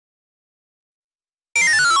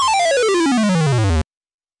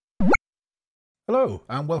Hello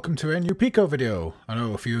and welcome to a new Pico video. I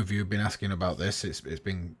know a few of you have been asking about this. It's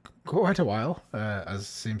been quite a while, as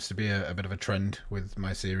seems to be a bit of a trend with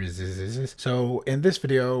my series. So in this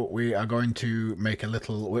video we are going to make we're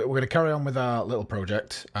going to carry on with our little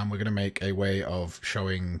project, and we're going to make a way of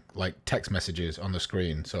showing like text messages on the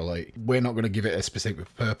screen. So like we're not going to give it a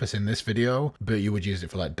specific purpose in this video, but you would use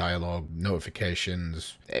it for like dialogue,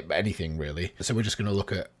 notifications, anything really. So we're just going to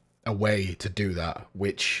look at a way to do that,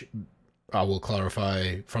 which I will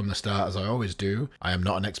clarify from the start, as I always do. I am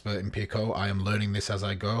not an expert in Pico. I am learning this as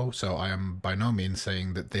I go, so I am by no means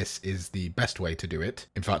saying that this is the best way to do it.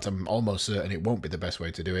 In fact, I'm almost certain it won't be the best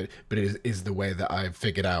way to do it, but it is the way that I've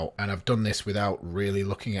figured out, and I've done this without really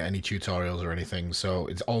looking at any tutorials or anything, so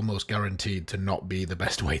it's almost guaranteed to not be the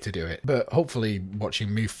best way to do it. But hopefully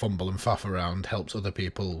watching me fumble and faff around helps other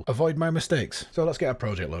people avoid my mistakes. So let's get our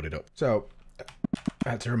project loaded up. So I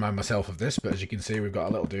had to remind myself of this, but as you can see, we've got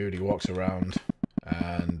a little dude. He walks around,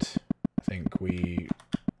 and I think we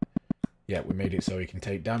made it so he can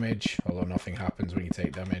take damage, although nothing happens when you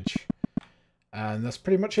take damage. And that's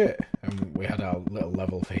pretty much it. And we had our little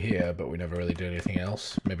level for here, but we never really did anything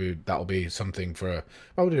else. Maybe that'll be something for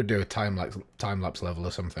probably do a time lapse level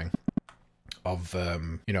or something of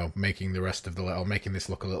you know, making the rest of the level, making this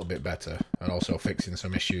look a little bit better, and also fixing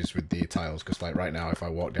some issues with the tiles, because like right now if I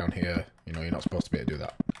walk down here, you know, you're not supposed to be able to do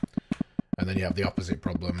that. And then you have the opposite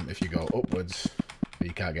problem if you go upwards,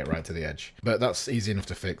 you can't get right to the edge. But that's easy enough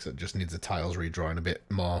to fix. It just needs the tiles redrawn a bit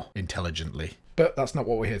more intelligently. But that's not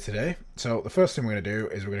what we're here today. So the first thing we're going to do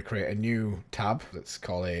is we're going to create a new tab. Let's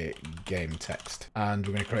call it game text, and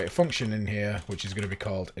we're going to create a function in here which is going to be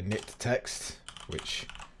called init text, which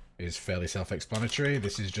is fairly self-explanatory.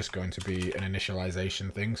 This is just going to be an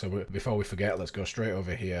initialization thing. So before we forget, let's go straight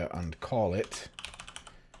over here and call it.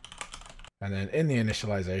 And then in the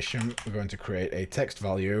initialization, we're going to create a text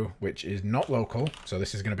value, which is not local. So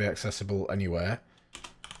this is going to be accessible anywhere.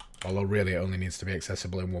 Although really it only needs to be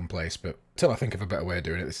accessible in one place, but till I think of a better way of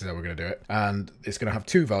doing it, this is how we're going to do it. And it's going to have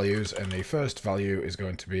two values, and the first value is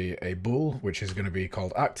going to be a bool, which is going to be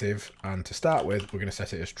called active, and to start with, we're going to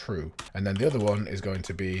set it as true. And then the other one is going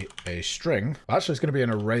to be a string. Actually, it's going to be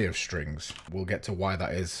an array of strings. We'll get to why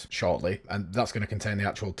that is shortly, and that's going to contain the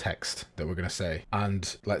actual text that we're going to say.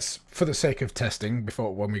 And let's, for the sake of testing,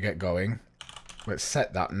 when we get going, let's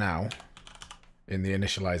set that now in the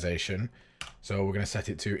initialization. So we're going to set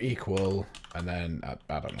it to equal, and then,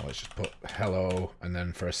 I don't know, let's just put hello, and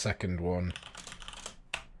then for a second one,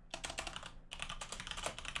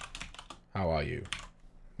 how are you?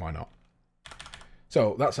 Why not?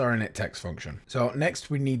 So that's our init text function. So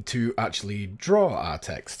next we need to actually draw our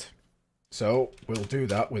text. So we'll do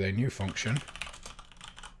that with a new function,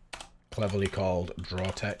 cleverly called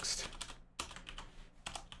drawText.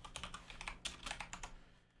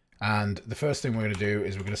 And the first thing we're going to do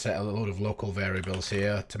is we're going to set a load of local variables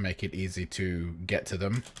here to make it easy to get to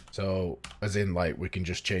them. So as in, like, we can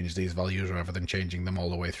just change these values rather than changing them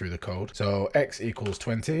all the way through the code. So x equals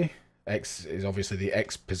 20. X is obviously the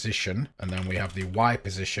x position. And then we have the y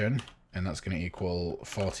position, and that's going to equal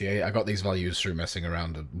 48. I got these values through messing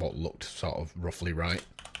around at what looked sort of roughly right.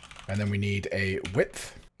 And then we need a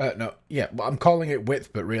width. No, yeah, well, I'm calling it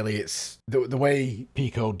width, but really it's the way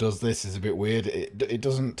Pico does this is a bit weird. It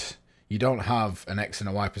doesn't, you don't have an X and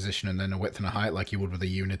a Y position and then a width and a height like you would with a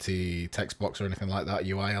Unity text box or anything like that,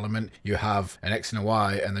 UI element. You have an X and a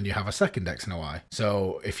Y, and then you have a second X and a Y.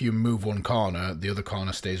 So if you move one corner, the other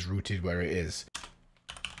corner stays rooted where it is.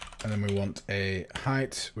 And then we want a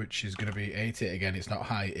height, which is going to be 80. Again, it's not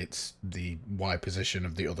height, it's the Y position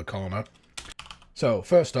of the other corner. So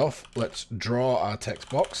first off, let's draw our text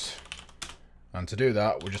box, and to do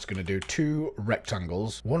that we're just going to do two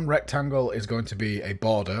rectangles. One rectangle is going to be a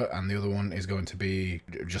border, and the other one is going to be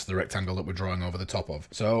just the rectangle that we're drawing over the top of.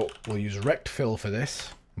 So we'll use rect fill for this,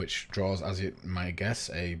 which draws, as you might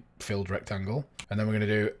guess, a filled rectangle. And then we're going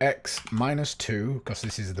to do x minus 2, because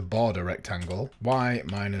this is the border rectangle, y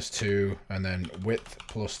minus 2, and then width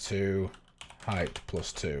plus 2, height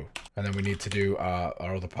plus 2. And then we need to do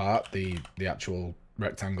our other part, the actual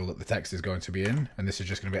rectangle that the text is going to be in. And this is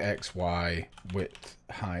just going to be x, y, width,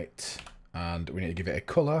 height, and we need to give it a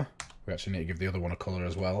color. We actually need to give the other one a color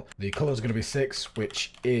as well. The color is going to be 6,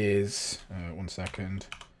 which is, 1 second,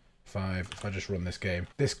 5. If I just run this game,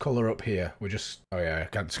 this color up here, we're just, oh yeah,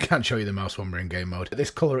 I can't show you the mouse when we're in game mode. This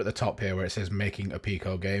color at the top here where it says making a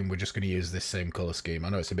Pico game, we're just going to use this same color scheme. I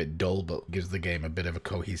know it's a bit dull, but gives the game a bit of a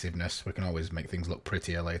cohesiveness. We can always make things look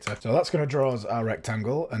prettier later. So that's going to draw us our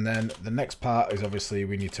rectangle, and then the next part is obviously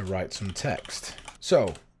we need to write some text.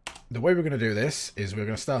 So the way we're going to do this is we're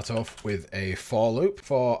going to start off with a for loop.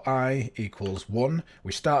 For I equals 1.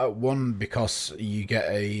 We start at 1 because you get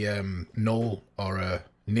a null or a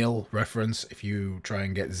nil reference if you try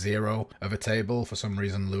and get 0 of a table. For some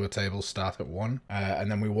reason, Lua tables start at 1. And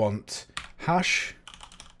then we want hash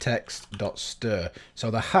text.stir. So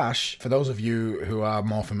the hash, for those of you who are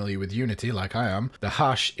more familiar with Unity, like I am, the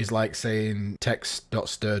hash is like saying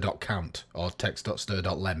text.stir.count or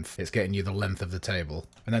text.stir.length. It's getting you the length of the table.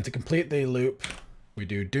 And then to complete the loop, we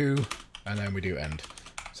do, and then we do end.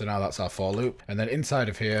 So now that's our for loop. And then inside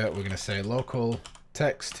of here, we're going to say local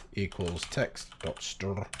text equals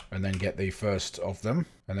text.stir, and then get the first of them.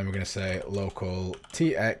 And then we're going to say local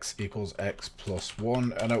tx equals x plus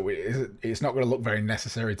 1. I know it's not going to look very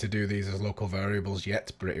necessary to do these as local variables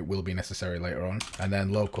yet, but it will be necessary later on. And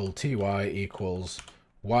then local ty equals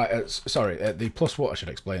y. The plus 1, I should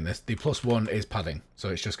explain this. The plus 1 is padding. So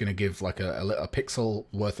it's just going to give like a pixel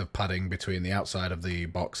worth of padding between the outside of the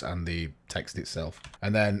box and the text itself.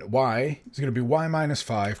 And then y is going to be y minus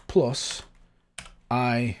 5 plus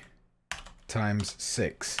I times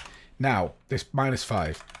 6. Now, this minus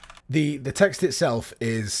 5. The text itself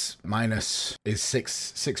is 6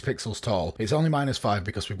 pixels tall. It's only minus 5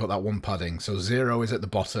 because we've got that one padding. So 0 is at the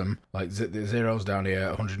bottom, like the 0's down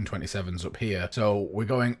here, 127's up here. So we're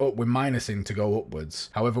going up, we're minusing to go upwards.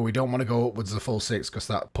 However, we don't want to go upwards the full 6 because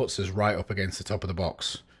that puts us right up against the top of the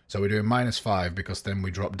box. So we're doing minus 5 because then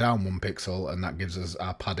we drop down 1 pixel and that gives us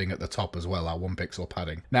our padding at the top as well, our 1 pixel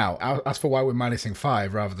padding. Now, as for why we're minusing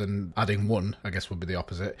 5 rather than adding 1, I guess would be the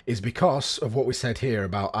opposite, is because of what we said here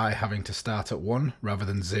about I having to start at 1 rather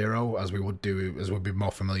than 0, as we would do, as would be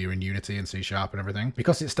more familiar in Unity and C# and everything.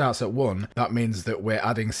 Because it starts at 1, that means that we're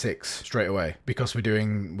adding 6 straight away because we're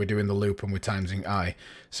doing the loop and we're timesing I.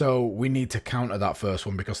 So we need to counter that first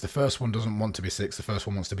one because the first one doesn't want to be 6, the first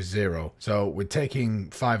one wants to be 0. So we're taking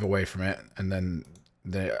 5 away from it, and then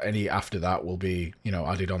any after that will be, you know,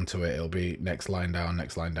 added onto it. It'll be next line down,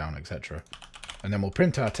 etc. And then we'll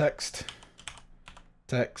print our text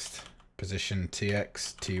position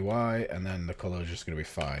tx ty, and then the color is just going to be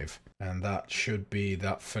 5. And that should be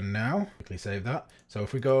that for now. Quickly save that. So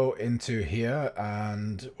if we go into here,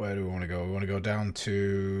 and where do we want to go? We want to go down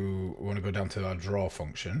to our draw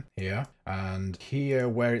function here. And here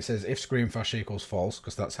where it says if screen flash equals false,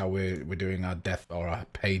 because that's how we're doing our death or our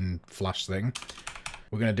pain flash thing.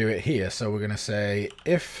 We're going to do it here. So we're going to say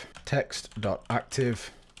if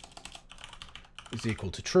text.active is equal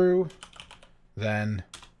to true, then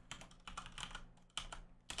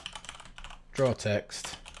draw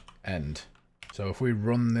text end. So if we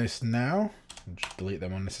run this now, just delete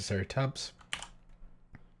them unnecessary tabs.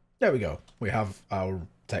 There we go. We have our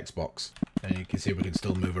text box. And you can see we can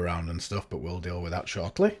still move around and stuff, but we'll deal with that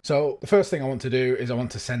shortly. So the first thing I want to do is I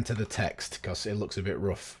want to center the text because it looks a bit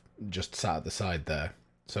rough just sat at the side there.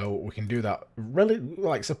 So we can do that really,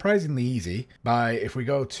 like, surprisingly easy by, if we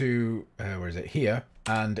go to, where is it, here,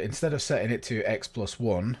 and instead of setting it to x plus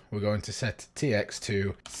 1, we're going to set tx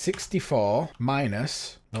to 64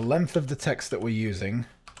 minus the length of the text that we're using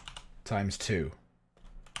times 2.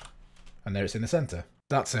 And there it's in the center.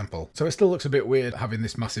 That simple. So it still looks a bit weird having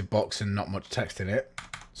this massive box and not much text in it.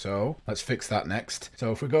 So let's fix that next.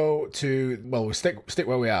 So if we go to, well, we'll stick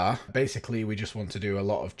where we are. Basically, we just want to do a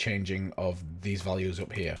lot of changing of these values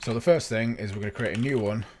up here. So the first thing is we're going to create a new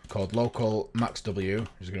one called local maxw, which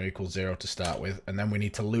is going to equal 0 to start with. And then we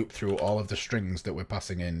need to loop through all of the strings that we're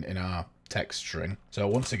passing in our text string. So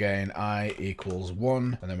once again, I equals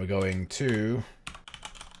 1, and then we're going to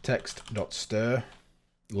text.stir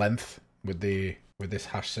length with this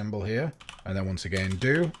hash symbol here, and then once again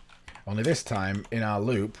do. Only this time in our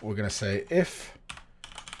loop we're going to say if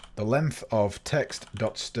the length of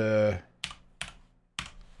text.stir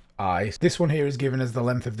I, this one here is given as the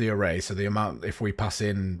length of the array, so the amount, if we pass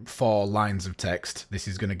in 4 lines of text, this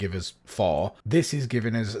is going to give us 4. This is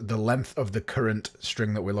given as the length of the current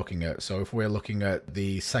string that we're looking at. So if we're looking at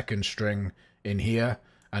the second string in here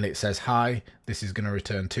and it says hi, this is going to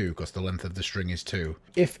return 2 because the length of the string is 2.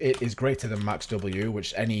 If it is greater than maxw,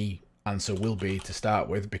 which any answer will be to start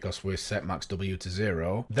with because we set maxw to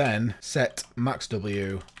 0, then set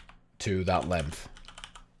maxw to that length.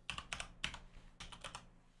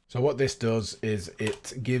 So what this does is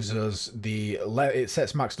it gives us it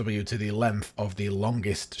sets maxw to the length of the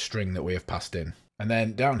longest string that we have passed in. And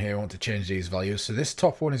then down here, I want to change these values. So this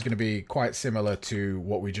top one is going to be quite similar to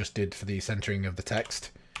what we just did for the centering of the text,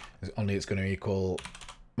 only it's going to equal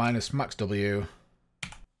minus maxw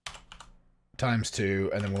times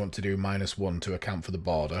 2, and then we want to do minus 1 to account for the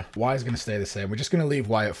border. Y is going to stay the same. We're just going to leave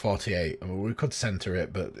Y at 48. I mean, we could center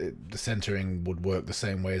it, but the centering would work the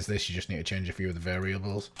same way as this. You just need to change a few of the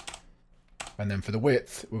variables. And then for the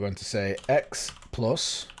width, we're going to say x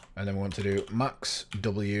plus, and then we want to do max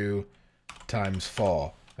w times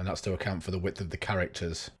 4. And that's to account for the width of the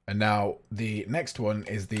characters. And now the next one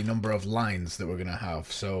is the number of lines that we're going to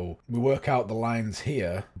have. So we work out the lines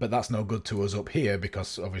here, but that's no good to us up here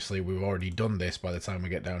because obviously we've already done this by the time we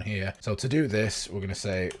get down here. So to do this, we're going to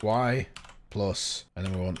say y plus, and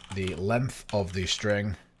then we want the length of the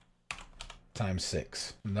string times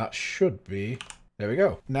 6. And that should be, there we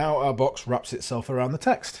go. Now our box wraps itself around the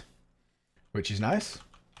text, which is nice.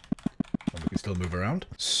 And we can still move around.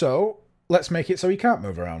 So let's make it so you can't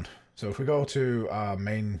move around. So if we go to our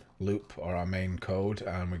main loop or our main code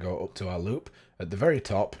and we go up to our loop, at the very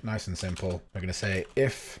top, nice and simple, we're going to say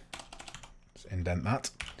if, let's indent that,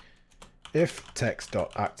 if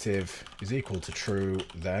text.active is equal to true,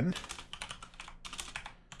 then,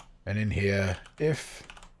 and in here, if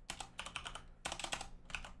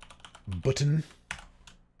button,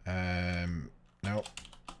 no,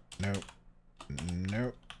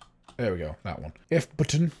 there we go, that one. If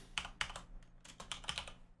button,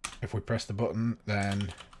 if we press the button,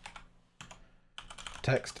 then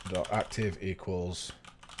text.active equals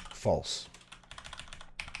false.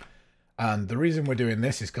 And the reason we're doing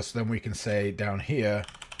this is because then we can say down here,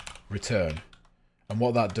 return. And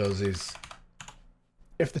what that does is,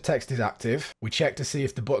 if the text is active, we check to see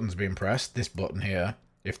if the button's been pressed, this button here.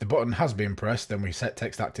 If the button has been pressed, then we set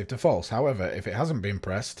text active to false. However, if it hasn't been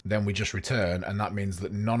pressed, then we just return, and that means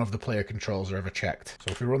that none of the player controls are ever checked.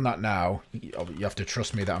 So if we run that now, you have to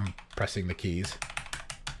trust me that I'm pressing the keys,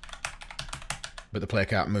 but the player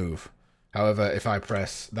can't move. However, if I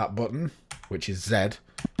press that button, which is Z,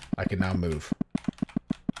 I can now move.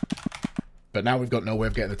 But now we've got no way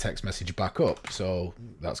of getting the text message back up, so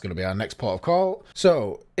that's going to be our next port of call.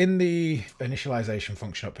 So in the initialization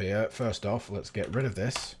function up here, first off, let's get rid of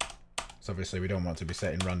this. So obviously we don't want to be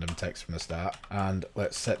setting random text from the start. And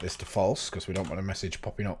let's set this to false, because we don't want a message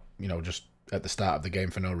popping up, you know, just at the start of the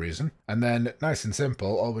game for no reason. And then, nice and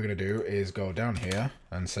simple, all we're going to do is go down here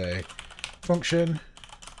and say function,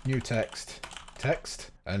 new text, text.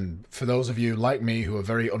 And for those of you like me who are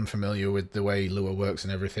very unfamiliar with the way Lua works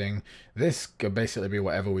and everything, this can basically be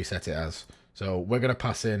whatever we set it as. So we're going to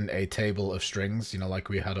pass in a table of strings, you know, like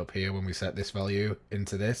we had up here when we set this value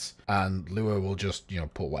into this. And Lua will just, you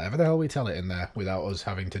know, put whatever the hell we tell it in there without us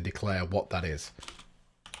having to declare what that is.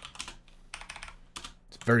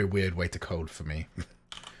 It's a very weird way to code for me.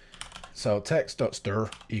 So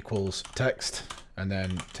text.stir equals text, and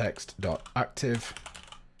then text.active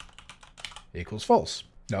equals false.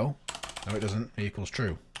 No, it doesn't. It equals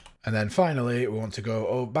true. And then finally, we want to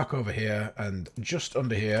go back over here and just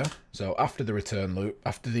under here. So after the return loop,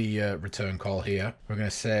 after the return call here, we're going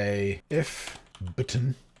to say if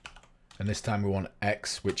button, and this time we want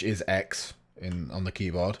X, which is X on the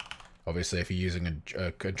keyboard. Obviously, if you're using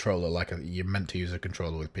a controller like you're meant to use a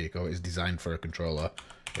controller with Pico, it's designed for a controller.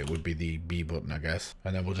 It would be the B button, I guess.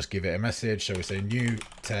 And then we'll just give it a message. So we say new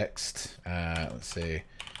text. Let's see.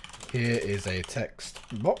 Here is a text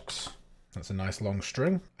box. That's a nice long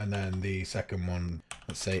string. And then the second one,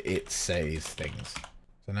 let's say it says things.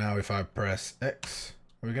 So now if I press X,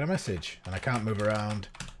 we get a message. And I can't move around.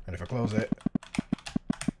 And if I close it,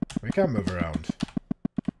 we can move around.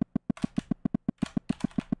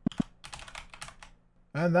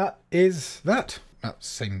 And that is that.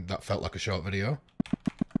 That felt like a short video.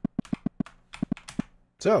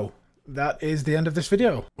 So that is the end of this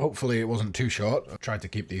video. Hopefully it wasn't too short. I tried to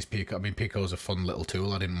keep these Pico. I mean, Pico's a fun little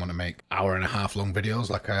tool. I didn't want to make hour-and-a-half long videos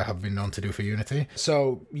like I have been known to do for Unity.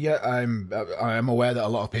 So yeah, I am aware that a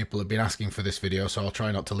lot of people have been asking for this video, so I'll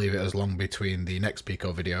try not to leave it as long between the next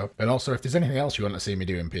Pico video. And also, if there's anything else you want to see me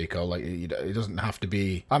do in Pico, like it doesn't have to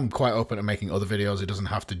be. I'm quite open to making other videos. It doesn't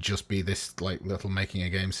have to just be this like little making a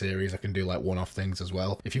game series. I can do like one-off things as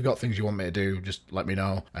well. If you've got things you want me to do, just let me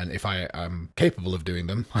know. And if I am capable of doing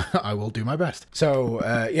them, I will do my best. So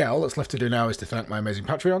yeah, all that's left to do now is to thank my amazing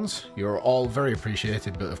Patreons. You're all very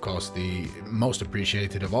appreciated, but of course the most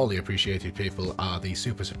appreciated of all the appreciated people are the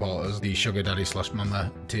super supporters, the sugar daddy /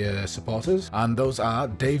 mama tier supporters, and those are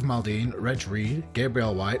Dave Maldine, Reg Reed,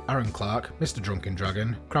 Gabriel White, Aaron Clark, Mr. Drunken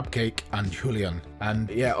Dragon, Crab Cake, and Julian. And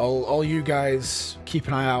yeah, all you guys keep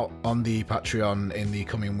an eye out on the Patreon in the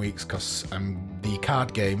coming weeks, because the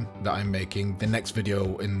card game that I'm making, the next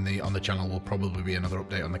video on the channel will probably be another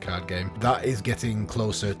update on the card game. That is getting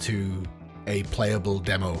closer to a playable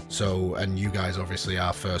demo. So, and you guys obviously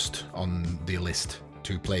are first on the list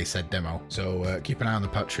to play said demo. So keep an eye on the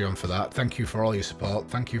Patreon for that. Thank you for all your support.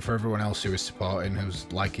 Thank you for everyone else who is supporting,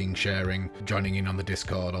 who's liking, sharing, joining in on the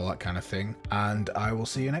Discord, all that kind of thing. And I will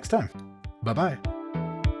see you next time. Bye-bye.